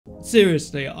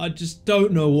Seriously, I just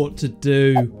don't know what to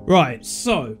do. Right,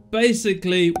 so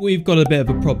basically we've got a bit of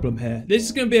a problem here. This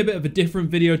is going to be a bit of a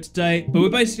different video today, but we're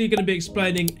basically going to be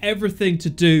explaining everything to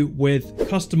do with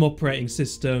custom operating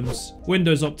systems,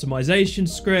 Windows optimization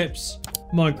scripts,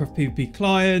 Minecraft PvP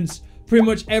clients, pretty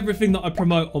much everything that I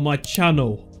promote on my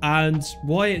channel, and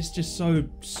why it's just so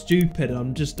stupid.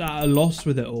 I'm just at a loss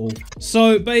with it all.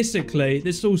 So basically,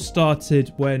 this all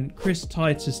started when Chris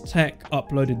Titus Tech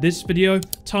uploaded this video.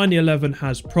 Tiny11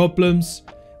 has problems.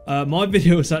 My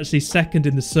video was actually second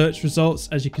in the search results,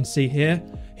 as you can see here.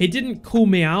 He didn't call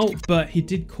me out, but he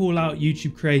did call out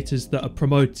YouTube creators that are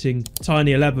promoting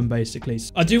Tiny11 basically.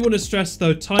 I do want to stress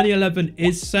though, Tiny11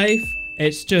 is safe.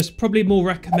 It's just probably more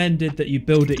recommended that you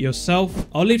build it yourself.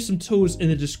 I'll leave some tools in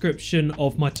the description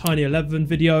of my Tiny11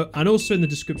 video and also in the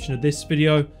description of this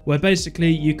video, where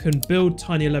basically you can build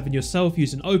Tiny11 yourself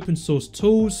using open source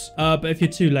tools. But if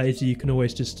you're too lazy, you can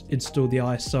always just install the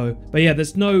ISO. But yeah,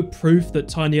 there's no proof that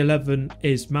Tiny11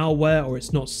 is malware or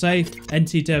it's not safe.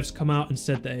 NT Devs come out and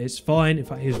said that it's fine. In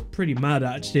fact, he was pretty mad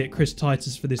actually at Chris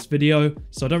Titus for this video.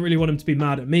 So I don't really want him to be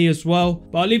mad at me as well.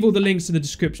 But I'll leave all the links in the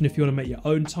description if you want to make your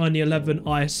own Tiny11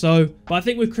 ISO. But I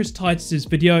think with Chris Titus's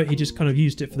video, he just kind of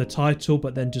used it for the title,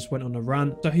 but then just went on a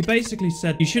rant. So he basically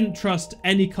said you shouldn't trust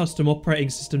any custom operating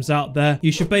systems out there.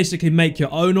 You should basically make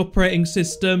your own operating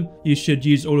system. You should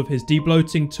use all of his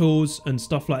debloating tools and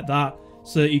stuff like that,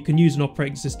 so that you can use an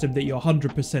operating system that you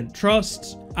 100%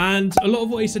 trust. And a lot of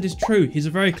what he said is true. He's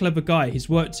a very clever guy. He's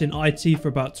worked in IT for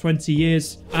about 20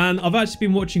 years. And I've actually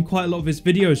been watching quite a lot of his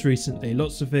videos recently.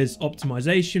 Lots of his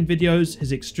optimization videos.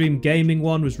 His extreme gaming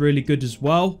one was really good as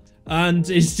well. And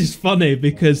it's just funny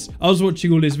because I was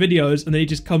watching all his videos and then he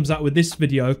just comes out with this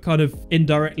video kind of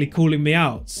indirectly calling me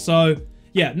out. So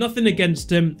yeah, nothing against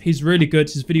him. He's really good.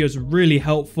 His videos are really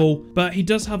helpful, but he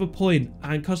does have a point,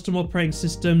 and custom operating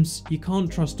systems, you can't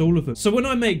trust all of them. So when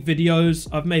I make videos,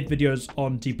 I've made videos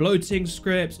on debloating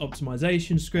scripts,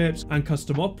 optimization scripts, and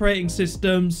custom operating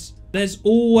systems. There's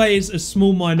always a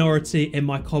small minority in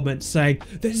my comments saying,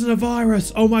 this is a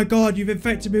virus. Oh my God, you've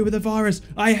infected me with a virus.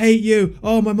 I hate you.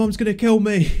 Oh, my mom's going to kill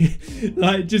me.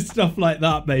 Like, just stuff like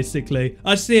that, basically.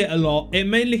 I see it a lot. It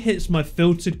mainly hits my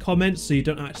filtered comments, so you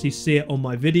don't actually see it on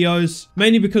my videos.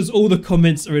 Mainly because all the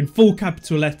comments are in full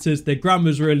capital letters. Their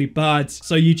grammar's really bad,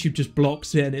 so YouTube just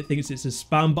blocks it and it thinks it's a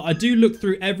spam. But I do look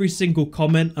through every single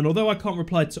comment, and although I can't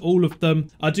reply to all of them,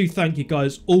 I do thank you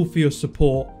guys all for your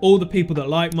support. All the people that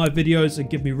like my videos and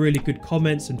give me really good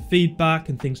comments and feedback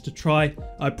and things to try.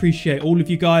 I appreciate all of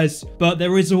you guys, but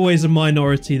there is always a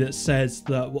minority that says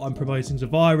that what I'm promoting is a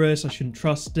virus, I shouldn't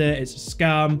trust it, it's a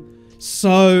scam.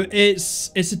 So it's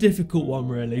a difficult one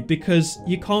really, because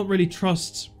you can't really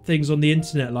trust things on the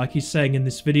internet like he's saying in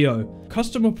this video.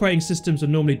 Custom operating systems are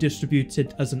normally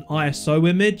distributed as an ISO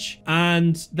image,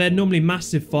 and they're normally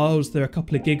massive files. They're a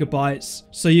couple of gigabytes,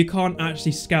 so you can't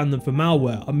actually scan them for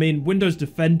malware. I mean, Windows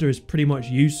Defender is pretty much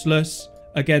useless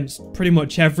against pretty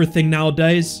much everything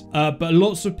nowadays, but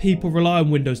lots of people rely on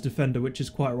Windows Defender, which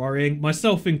is quite worrying,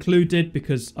 myself included,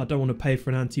 because I don't want to pay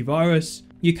for an antivirus.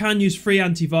 You can use free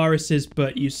antiviruses,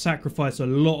 but you sacrifice a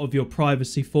lot of your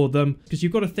privacy for them, because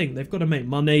you've got to think they've got to make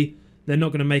money. They're not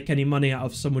going to make any money out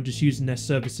of someone just using their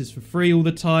services for free all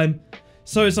the time.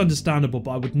 So it's understandable,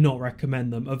 but I would not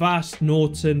recommend them. Avast,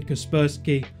 Norton,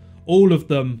 Kaspersky, all of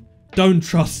them, don't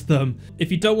trust them.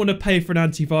 If you don't want to pay for an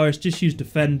antivirus, just use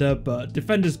Defender, but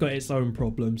Defender's got its own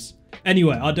problems.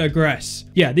 Anyway, I digress.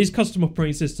 Yeah, these custom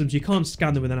operating systems, you can't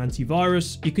scan them with an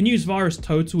antivirus. You can use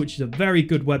VirusTotal, which is a very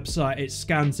good website. It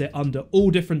scans it under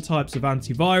all different types of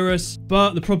antivirus,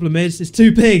 but the problem is it's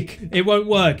too big. It won't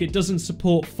work. It doesn't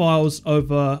support files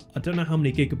over, I don't know how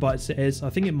many gigabytes it is. I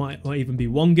think it might even be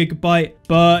 1 gigabyte,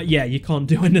 but yeah, you can't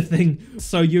do anything.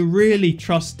 So you're really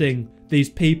trusting these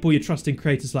people, you're trusting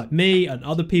creators like me and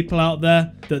other people out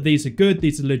there that these are good,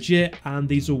 these are legit, and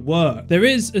these will work. There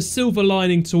is a silver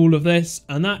lining to all of this,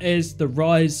 and that is the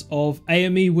rise of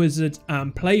AME Wizard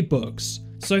and playbooks.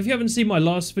 So if you haven't seen my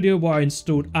last video where I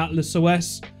installed Atlas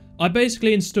OS, I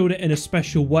basically installed it in a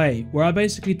special way, where I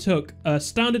basically took a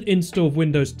standard install of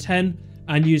Windows 10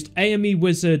 and used AME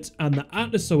Wizard and the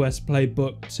Atlas OS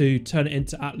playbook to turn it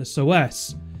into Atlas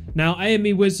OS. Now,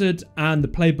 AME Wizard and the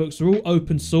playbooks are all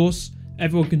open source.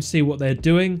 Everyone can see what they're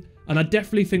doing, and I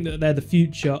definitely think that they're the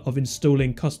future of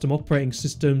installing custom operating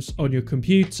systems on your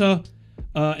computer.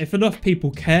 If enough people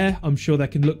care, I'm sure they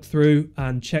can look through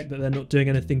and check that they're not doing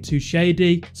anything too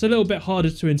shady. It's a little bit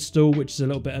harder to install, which is a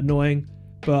little bit annoying,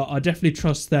 but I definitely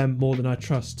trust them more than I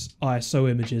trust ISO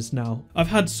images now. I've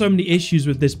had so many issues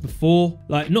with this before.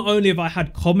 Like, not only have I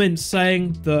had comments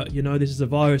saying that, you know, this is a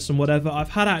virus and whatever, I've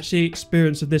had actually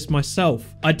experience of this myself.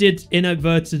 I did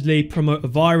inadvertently promote a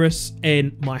virus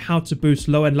in my how to boost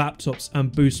low-end laptops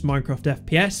and boost Minecraft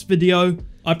FPS video.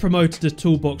 I promoted a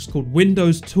toolbox called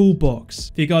Windows Toolbox,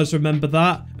 if you guys remember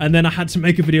that. And then I had to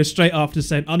make a video straight after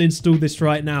saying, uninstall this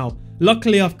right now.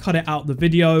 Luckily, I've cut it out of the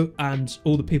video and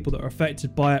all the people that are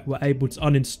affected by it were able to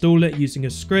uninstall it using a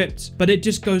script. But it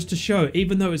just goes to show,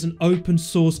 even though it's an open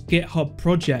source GitHub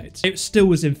project, it still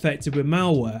was infected with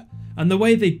malware. And the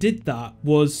way they did that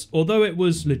was, although it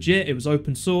was legit, it was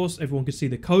open source, everyone could see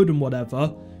the code and whatever,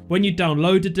 when you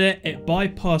downloaded it, it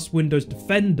bypassed Windows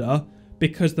Defender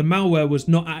because the malware was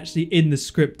not actually in the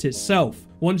script itself.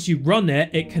 Once you run it,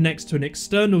 it connects to an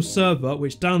external server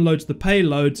which downloads the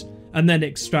payload and then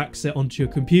extracts it onto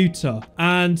your computer.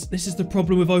 And this is the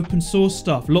problem with open source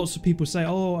stuff. Lots of people say,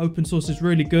 oh, open source is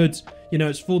really good. You know,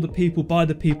 it's for the people, by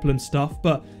the people and stuff.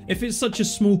 But if it's such a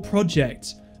small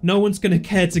project, no one's going to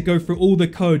care to go through all the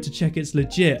code to check it's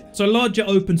legit. So larger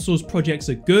open source projects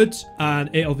are good. And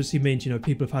it obviously means, you know,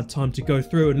 people have had time to go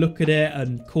through and look at it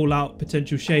and call out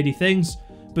potential shady things.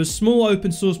 But small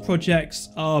open source projects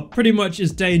are pretty much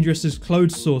as dangerous as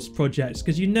closed source projects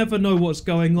because you never know what's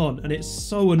going on and it's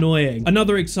so annoying.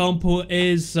 Another example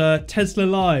is Tesla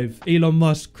Live, Elon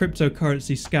Musk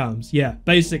cryptocurrency scams. Yeah,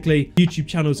 basically YouTube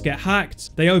channels get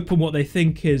hacked. They open what they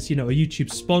think is, you know, a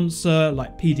YouTube sponsor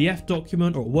like PDF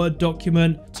document or a Word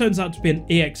document. Turns out to be an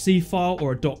exe file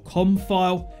or a .com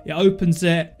file. It opens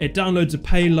it, it downloads a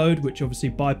payload which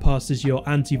obviously bypasses your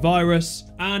antivirus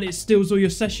and it steals all your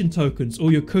session tokens,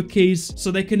 all your cookies, so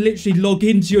they can literally log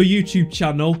into your YouTube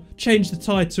channel, change the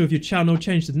title of your channel,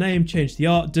 change the name, change the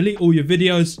art, delete all your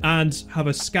videos and have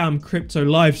a scam crypto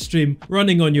live stream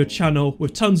running on your channel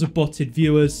with tons of botted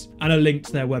viewers and a link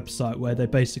to their website where they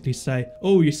basically say,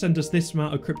 oh, you send us this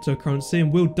amount of cryptocurrency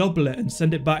and we'll double it and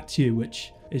send it back to you,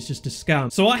 which is just a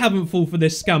scam. So I haven't fallen for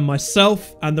this scam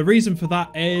myself, and the reason for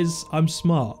that is I'm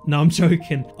smart. No, I'm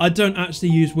joking. I don't actually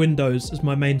use Windows as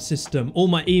my main system. All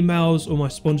my emails, all my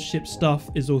sponsorship stuff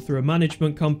is all through a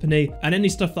management company, and any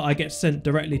stuff that I get sent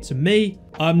directly to me,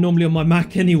 I'm normally on my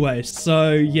Mac anyway.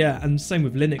 So yeah, and same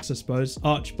with Linux, I suppose.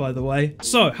 Arch, by the way.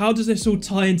 So how does this all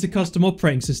tie into custom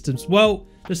operating systems? Well,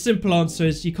 the simple answer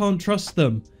is you can't trust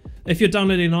them. If you're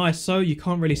downloading an ISO, you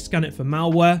can't really scan it for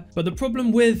malware. But the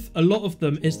problem with a lot of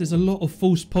them is there's a lot of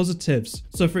false positives.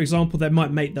 So for example, they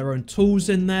might make their own tools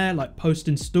in there, like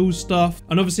post-install stuff.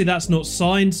 And obviously that's not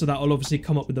signed, so that will obviously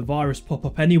come up with a virus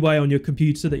pop-up anyway on your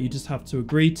computer that you just have to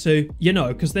agree to. You know,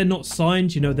 because they're not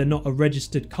signed, you know, they're not a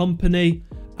registered company.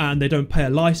 And they don't pay a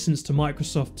license to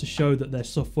Microsoft to show that their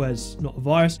software's not a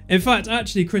virus. In fact,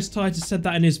 actually, Chris Titus said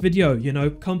that in his video. You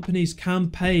know, companies can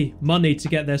pay money to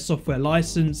get their software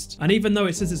licensed. And even though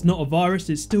it says it's not a virus,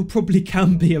 it still probably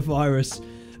can be a virus.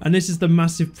 And this is the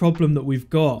massive problem that we've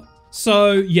got.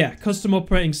 So yeah, custom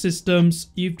operating systems,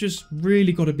 you've just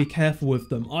really got to be careful with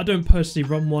them. I don't personally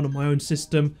run one on my own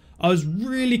system. I was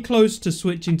really close to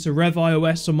switching to Rev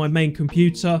iOS on my main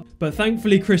computer, but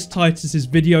thankfully Chris Titus's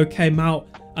video came out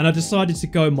and I decided to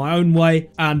go my own way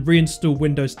and reinstall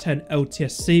Windows 10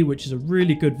 LTSC, which is a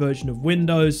really good version of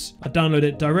Windows. I downloaded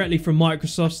it directly from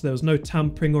Microsoft, so there was no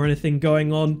tampering or anything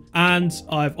going on. And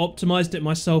I've optimized it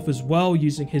myself as well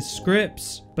using his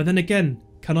scripts. But then again,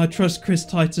 can I trust Chris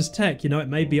Titus Tech? You know, it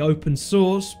may be open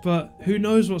source, but who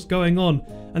knows what's going on?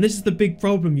 And this is the big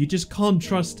problem. You just can't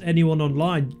trust anyone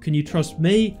online. Can you trust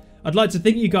me? I'd like to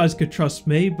think you guys could trust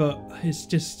me, but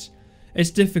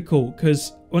it's difficult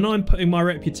because when I'm putting my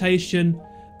reputation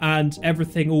and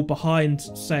everything all behind,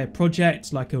 say, a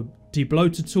project like a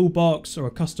debloater toolbox or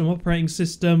a custom operating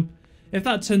system, if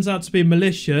that turns out to be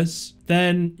malicious,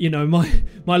 then, you know,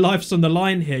 my life's on the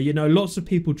line here. You know, lots of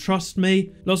people trust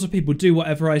me. Lots of people do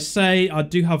whatever I say. I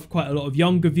do have quite a lot of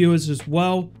younger viewers as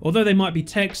well. Although they might be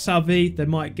tech savvy, they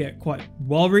might get quite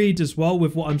worried as well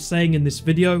with what I'm saying in this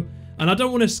video. And I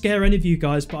don't want to scare any of you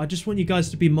guys, but I just want you guys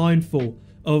to be mindful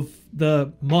of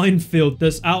the minefield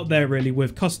that's out there really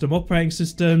with custom operating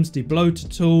systems, debloater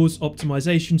tools,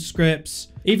 optimization scripts,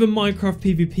 even Minecraft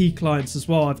PvP clients as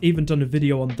well. I've even done a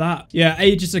video on that. Yeah,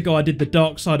 ages ago I did the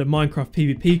dark side of Minecraft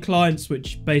PvP clients,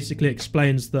 which basically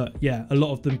explains that, yeah, a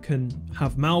lot of them can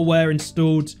have malware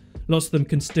installed. Lots of them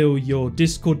can steal your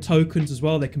Discord tokens as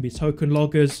well. They can be token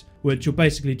loggers, which will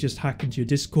basically just hack into your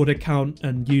Discord account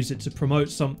and use it to promote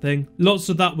something. Lots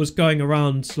of that was going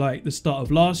around like the start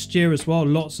of last year as well.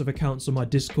 Lots of accounts on my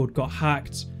Discord got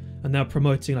hacked. and they're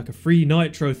promoting like a free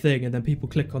nitro thing, and then people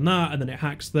click on that and then it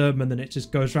hacks them, and then it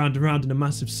just goes round and round in a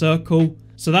massive circle.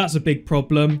 So that's a big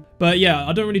problem. But yeah,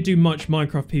 I don't really do much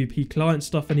Minecraft PvP client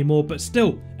stuff anymore, but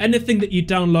still, anything that you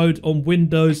download on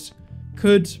Windows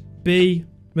could be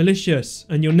malicious,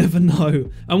 and you'll never know.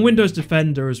 And Windows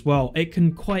Defender as well, it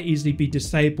can quite easily be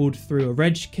disabled through a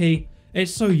reg key.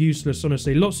 It's so useless,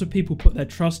 honestly. Lots of people put their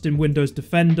trust in Windows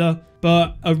Defender,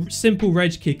 but a simple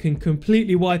reg key can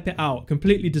completely wipe it out,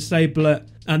 completely disable it,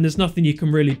 and there's nothing you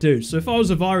can really do. So if I was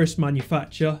a virus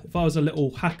manufacturer, if I was a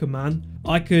little hacker man,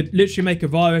 I could literally make a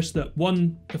virus that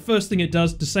the first thing it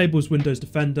does, disables Windows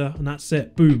Defender, and that's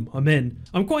it. Boom, I'm in.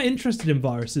 I'm quite interested in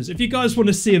viruses. If you guys want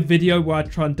to see a video where I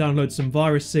try and download some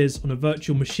viruses on a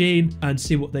virtual machine and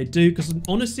see what they do, because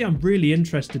honestly, I'm really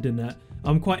interested in that.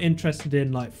 I'm quite interested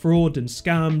in like fraud and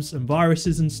scams and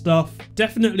viruses and stuff.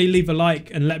 Definitely leave a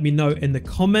like and let me know in the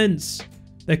comments.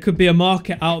 There could be a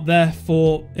market out there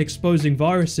for exposing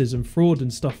viruses and fraud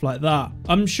and stuff like that.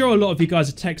 I'm sure a lot of you guys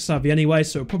are tech savvy anyway,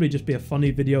 so it'll probably just be a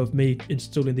funny video of me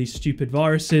installing these stupid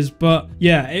viruses. But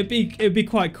yeah, it'd be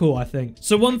quite cool, I think.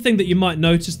 So one thing that you might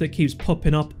notice that keeps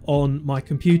popping up on my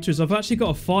computer is I've actually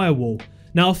got a firewall.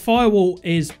 Now, a firewall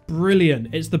is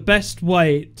brilliant. It's the best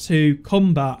way to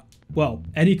combat, well,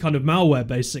 any kind of malware,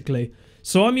 basically.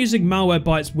 So I'm using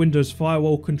Malwarebytes Windows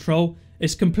Firewall Control.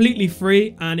 It's completely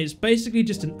free, and it's basically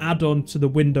just an add-on to the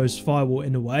Windows Firewall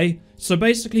in a way. So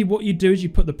basically what you do is you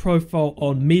put the profile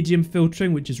on medium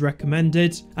filtering, which is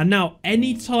recommended. And now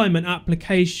anytime an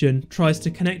application tries to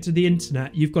connect to the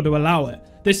internet, you've got to allow it.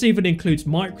 This even includes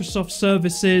Microsoft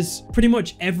services, pretty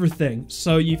much everything.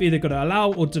 So you've either got to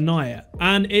allow or deny it.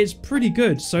 And it's pretty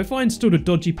good. So if I installed a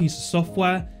dodgy piece of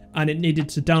software and it needed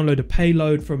to download a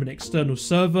payload from an external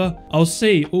server, I'll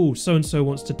see, oh, so-and-so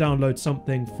wants to download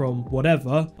something from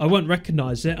whatever. I won't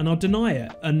recognize it and I'll deny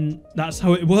it. And that's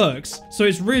how it works. So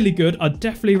it's really good. I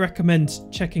definitely recommend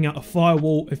checking out a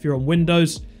firewall if you're on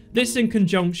Windows. This in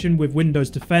conjunction with Windows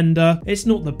Defender. It's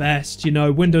not the best, you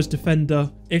know. Windows Defender,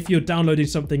 if you're downloading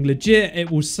something legit, it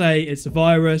will say it's a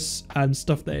virus, and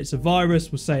stuff that it's a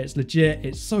virus will say it's legit.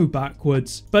 It's so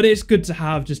backwards, but it's good to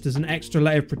have just as an extra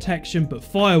layer of protection. But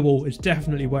firewall is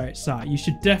definitely where it's at. You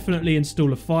should definitely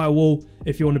install a firewall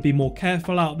if you want to be more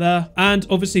careful out there. And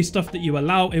obviously stuff that you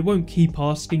allow, it won't keep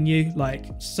asking you. Like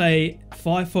say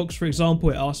Firefox, for example,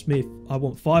 it asked me if I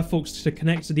want Firefox to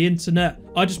connect to the internet.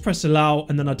 I just press allow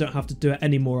and then I don't have to do it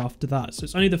anymore after that. So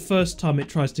it's only the first time it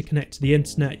tries to connect to the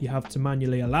internet you have to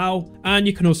manually allow. And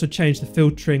you can also change the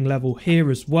filtering level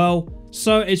here as well.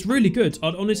 So it's really good.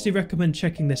 I'd honestly recommend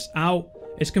checking this out.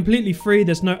 It's completely free.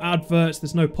 There's no adverts.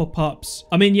 There's no pop-ups.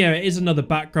 I mean, yeah, it is another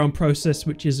background process,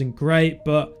 which isn't great,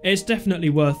 but it's definitely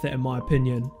worth it in my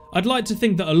opinion. I'd like to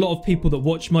think that a lot of people that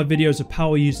watch my videos are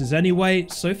power users anyway,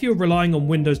 so if you're relying on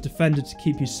Windows Defender to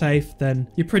keep you safe, then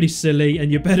you're pretty silly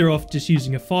and you're better off just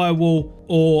using a firewall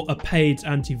or a paid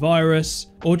antivirus,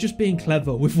 or just being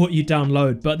clever with what you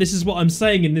download. But this is what I'm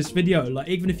saying in this video, like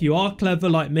even if you are clever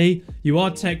like me, you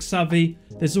are tech savvy,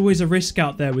 there's always a risk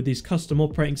out there with these custom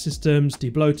operating systems,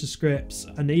 debloater scripts,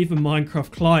 and even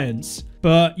Minecraft clients.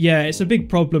 But yeah, it's a big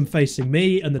problem facing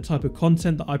me and the type of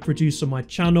content that I produce on my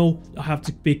channel. I have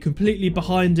to be completely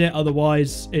behind it,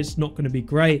 otherwise it's not going to be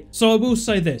great. So I will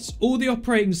say this, all the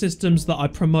operating systems that I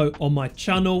promote on my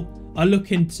channel, I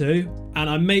look into and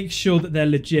I make sure that they're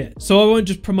legit. So I won't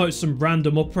just promote some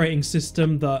random operating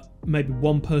system that maybe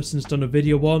one person's done a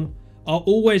video on. I'll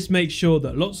always make sure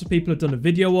that lots of people have done a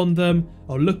video on them.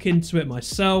 I'll look into it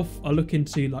myself. I'll look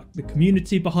into like the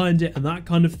community behind it and that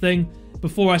kind of thing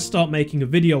before I start making a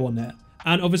video on it.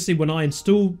 And obviously when I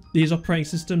install these operating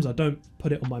systems, I don't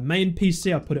put it on my main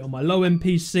PC, I put it on my low-end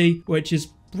PC, which is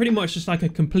pretty much just like a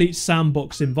complete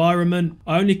sandbox environment.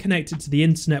 I only connect it to the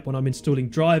internet when I'm installing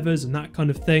drivers and that kind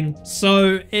of thing.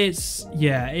 So it's,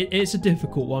 yeah, it's a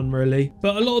difficult one really.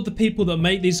 But a lot of the people that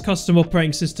make these custom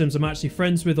operating systems I'm actually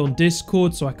friends with on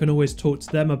Discord, so I can always talk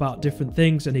to them about different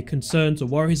things, any concerns or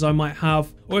worries I might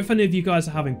have. Or if any of you guys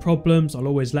are having problems, I'll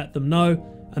always let them know.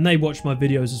 And they watch my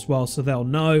videos as well, so they'll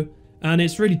know. And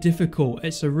it's really difficult.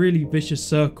 It's a really vicious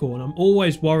circle. And I'm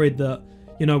always worried that,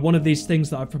 you know, one of these things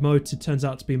that I promoted turns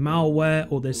out to be malware,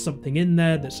 or there's something in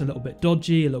there that's a little bit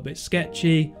dodgy, a little bit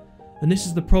sketchy. And this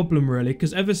is the problem really,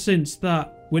 because ever since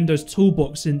that Windows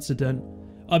Toolbox incident,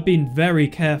 I've been very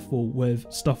careful with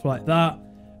stuff like that.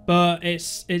 But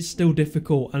it's still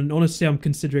difficult, and honestly I'm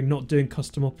considering not doing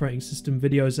custom operating system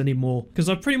videos anymore, because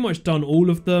I've pretty much done all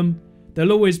of them.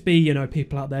 There'll always be, you know,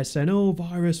 people out there saying, oh,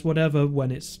 virus, whatever,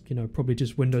 when it's, you know, probably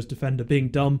just Windows Defender being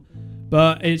dumb.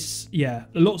 But it's, yeah,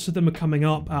 lots of them are coming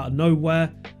up out of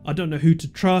nowhere. I don't know who to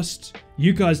trust.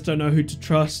 You guys don't know who to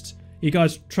trust. You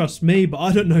guys trust me, but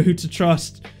I don't know who to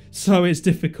trust. So it's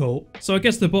difficult. So I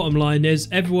guess the bottom line is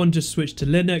everyone just switch to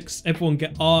Linux. Everyone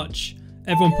get Arch.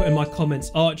 Everyone put in my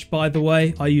comments Arch, by the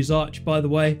way. I use Arch, by the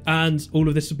way. And all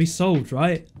of this will be solved,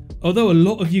 right? Although a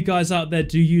lot of you guys out there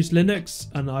do use Linux,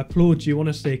 and I applaud you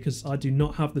honestly, because I do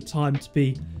not have the time to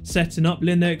be setting up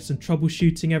Linux and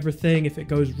troubleshooting everything if it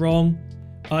goes wrong.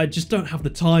 I just don't have the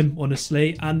time,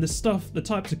 honestly, and the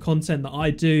types of content that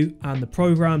I do and the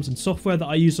programs and software that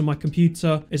I use on my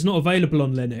computer is not available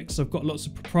on Linux. I've got lots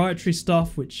of proprietary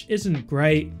stuff, which isn't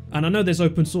great, and I know there's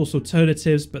open source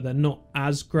alternatives, but they're not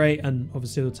as great, and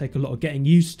obviously it'll take a lot of getting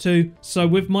used to. So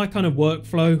with my kind of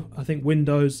workflow, I think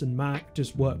Windows and Mac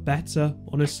just work better,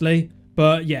 honestly.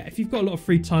 But yeah, if you've got a lot of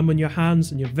free time on your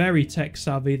hands and you're very tech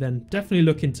savvy, then definitely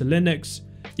look into Linux.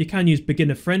 You can use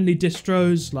beginner-friendly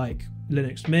distros like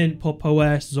Linux Mint, Pop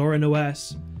OS, Zorin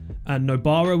OS, and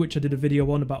Nobara, which I did a video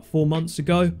on about 4 months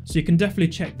ago. So you can definitely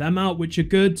check them out, which are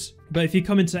good. But if you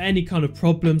come into any kind of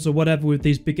problems or whatever with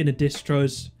these beginner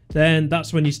distros, then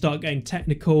that's when you start getting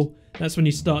technical. That's when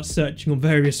you start searching on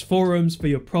various forums for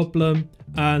your problem,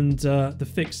 and the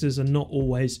fixes are not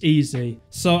always easy.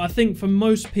 So I think for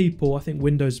most people, I think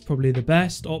Windows is probably the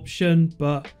best option,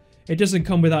 but it doesn't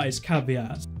come without its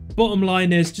caveats. Bottom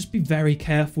line is just be very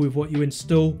careful with what you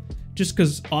install. Just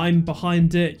because I'm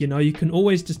behind it, you know, you can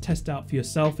always just test out for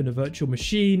yourself in a virtual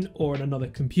machine or on another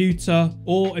computer.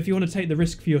 Or if you want to take the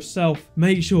risk for yourself,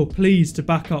 make sure please to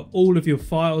back up all of your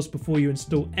files before you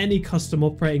install any custom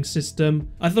operating system.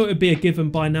 I thought it'd be a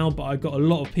given by now, but I got a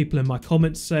lot of people in my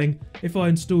comments saying, if I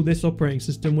install this operating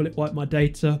system, will it wipe my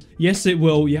data? Yes, it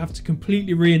will. You have to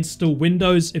completely reinstall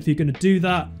Windows if you're going to do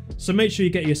that. So make sure you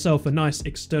get yourself a nice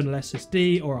external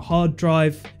SSD or a hard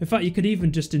drive. In fact, you could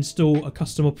even just install a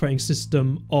custom operating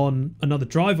system on another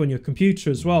drive on your computer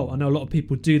as well. I know a lot of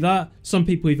people do that. Some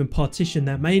people even partition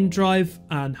their main drive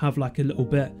and have like a little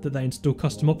bit that they install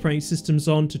custom operating systems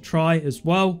on to try as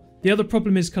well. The other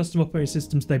problem is custom operating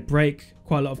systems, they break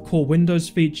quite a lot of core Windows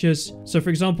features. So for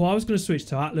example, I was going to switch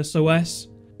to Atlas OS,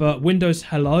 but Windows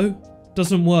Hello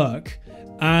doesn't work.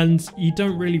 And you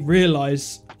don't really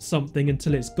realize something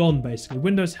until it's gone, basically.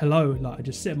 Windows Hello, like I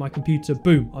just sit at my computer,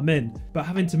 boom, I'm in. But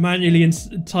having to manually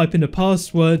type in a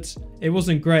password, it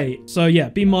wasn't great. So yeah,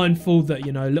 be mindful that,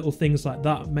 you know, little things like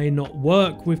that may not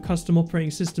work with custom operating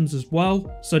systems as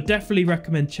well. So definitely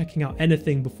recommend checking out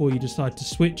anything before you decide to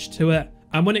switch to it.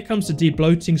 And when it comes to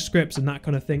debloating scripts and that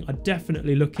kind of thing, I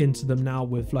definitely look into them now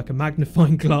with like a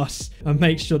magnifying glass and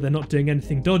make sure they're not doing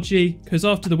anything dodgy. Because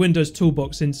after the Windows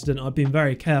Toolbox incident, I've been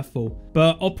very careful.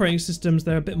 But operating systems,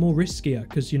 they're a bit more riskier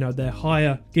because, you know, they're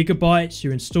higher gigabytes.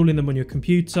 You're installing them on your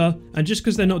computer. And just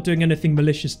because they're not doing anything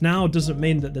malicious now doesn't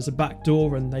mean that there's a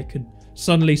backdoor and they could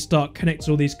suddenly start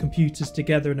connecting all these computers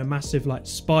together in a massive like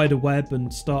spider web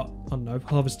and start, I don't know,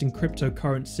 harvesting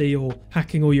cryptocurrency or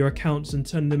hacking all your accounts and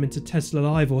turning them into Tesla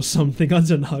Live or something. I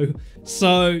don't know.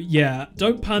 So yeah,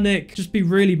 don't panic. Just be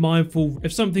really mindful.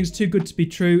 If something's too good to be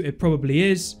true, it probably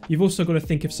is. You've also got to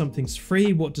think if something's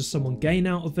free, what does someone gain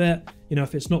out of it? You know,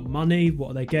 if it's not money,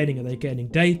 what are they gaining? Are they gaining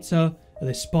data? Are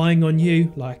they spying on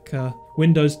you like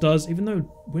Windows does? Even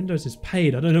though Windows is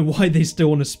paid, I don't know why they still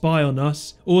want to spy on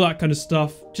us. All that kind of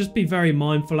stuff. Just be very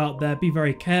mindful out there. Be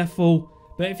very careful.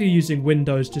 But if you're using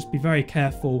Windows, just be very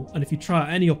careful. And if you try out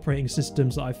any operating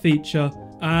systems that I feature,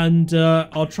 and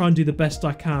I'll try and do the best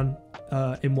I can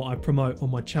in what I promote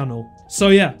on my channel. So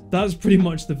yeah, that's pretty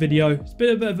much the video. It's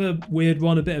been a bit of a weird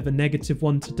one, a bit of a negative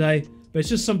one today. But it's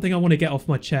just something I want to get off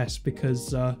my chest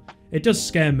because it does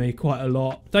scare me quite a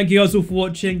lot. Thank you guys all for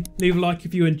watching. Leave a like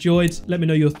if you enjoyed. Let me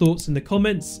know your thoughts in the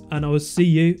comments, and I will see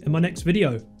you in my next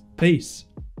video. Peace.